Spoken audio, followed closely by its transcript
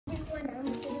one, I'm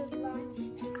going to launch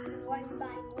one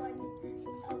by one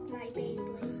of my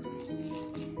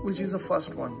Beyblades. Which is the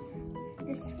first one?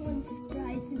 This one's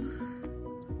Ryzen.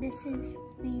 This is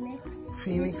Phoenix.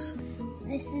 Phoenix.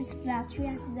 This is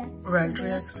Valtryek. That's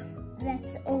Valtryek.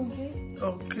 That's Ogre.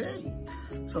 Okay.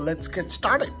 So let's get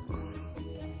started.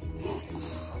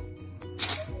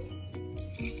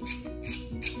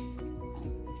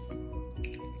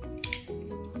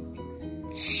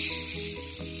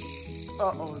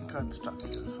 Uh-oh, it got stuck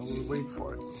here, so we'll wait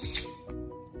for it.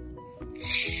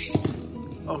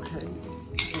 Okay.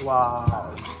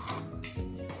 Wow.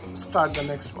 Start the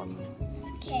next one.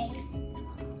 Okay.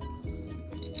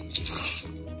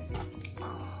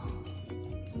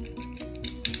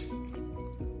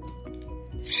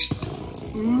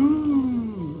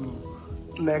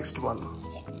 Next one.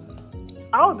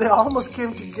 Oh, they almost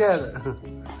came together.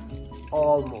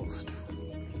 Almost.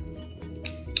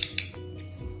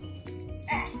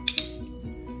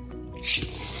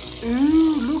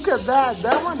 Ooh, look at that.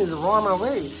 That one is run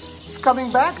away. It's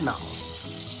coming back now.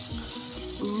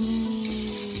 Ooh.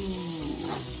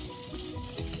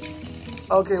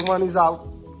 Okay, one is out.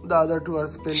 The other two are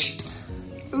spinning.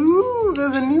 Ooh,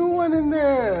 there's a new one in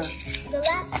there. The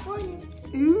last one.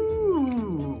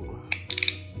 Ooh.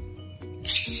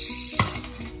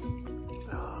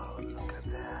 Oh, look at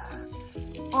that.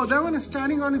 Oh, that one is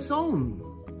standing on its own.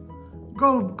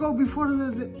 Go before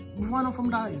the one of them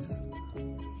dies.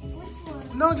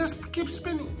 No, just keep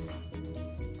spinning.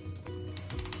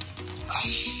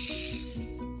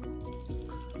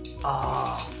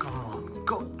 Oh, come on.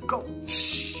 Go.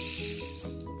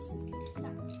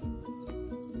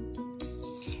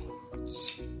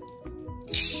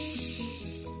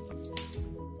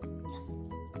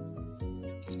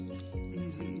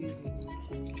 Easy.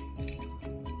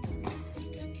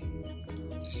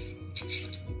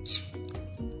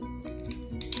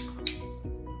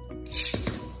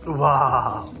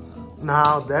 Wow.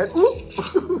 Now that,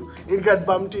 it got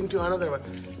bumped into another one.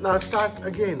 Now start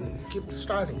again. Keep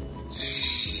starting.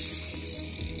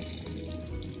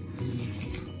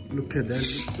 Look at that.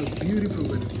 It's so beautiful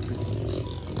when it's spinning.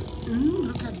 Ooh,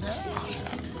 look at that.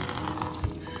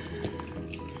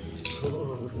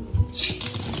 Oh.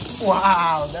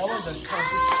 Wow, that was a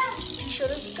competition.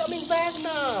 Is coming back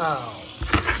now.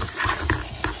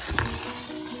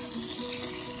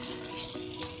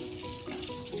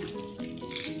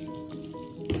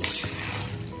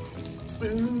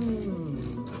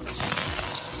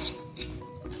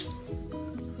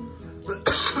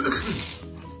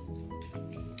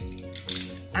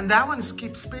 And that one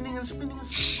keeps spinning and spinning and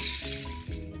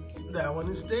spinning. That one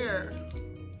is there.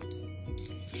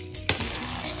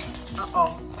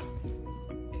 Uh-oh.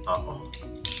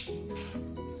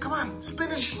 Come on,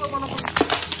 spin it. One of them.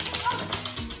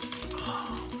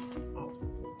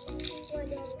 I'm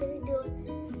going to do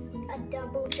a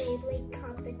double Beyblade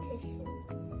competition.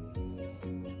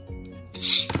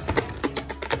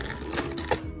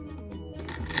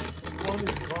 One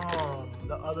is gone.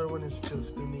 The other one is still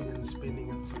spinning and spinning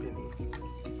and spinning.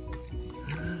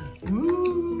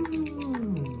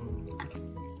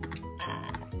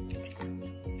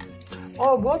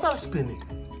 Oh, both are spinning.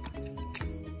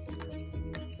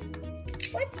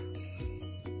 What?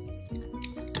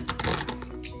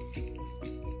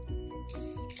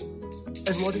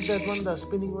 And what is that one? The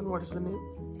spinning one? What is the name?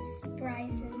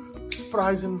 Spryzen.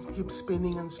 Spryzen keeps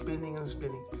spinning and spinning and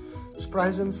spinning.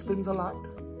 Spryzen spins a lot.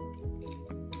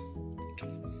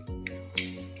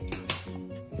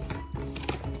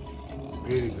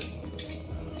 Very good.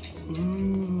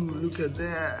 Ooh, look at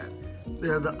that.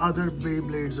 There are the other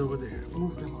Beyblades over there.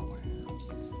 Move them over.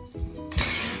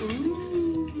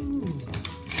 Ooh.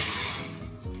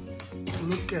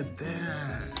 Look at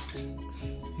that.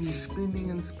 He's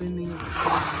spinning and spinning and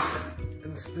spinning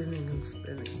and spinning and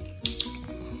spinning.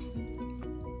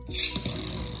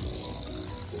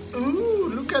 Ooh,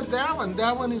 look at that one.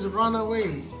 That one is run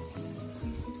away.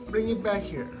 Bring it back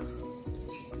here.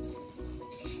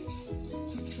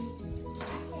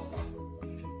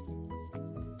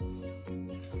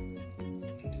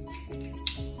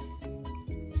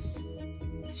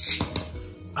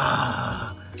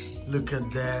 Ah, look at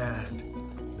that.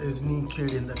 There's new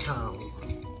kid in the town.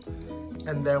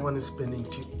 And that one is spinning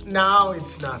too. Now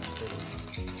it's not spinning.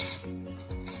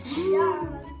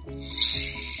 Ooh.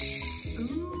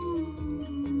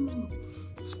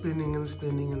 Spinning and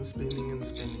spinning and spinning and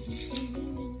spinning.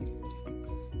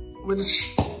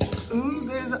 Ooh,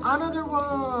 there's another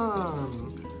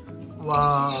one.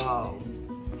 Wow.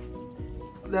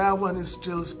 That one is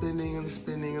still spinning and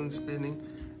spinning and spinning.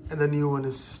 And the new one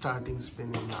is starting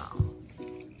spinning now.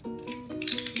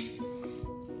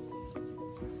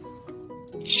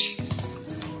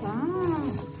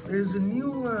 There's a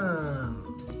new,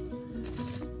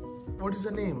 what is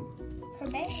the name?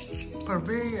 Perbeus.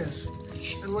 Perbeus.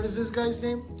 And what is this guy's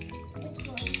name? Which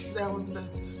one? That one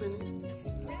that's spinning.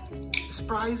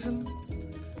 Spryzen.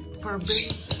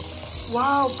 Perbeus.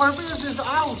 Wow, Perbeus is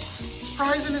out.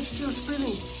 Spryzen is still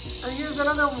spinning. And here's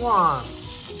another one.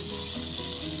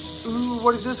 Ooh,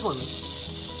 what is this one?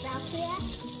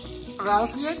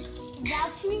 Ralphie?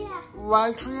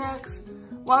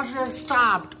 Valtrex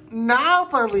stopped. Now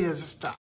Perbeus stopped.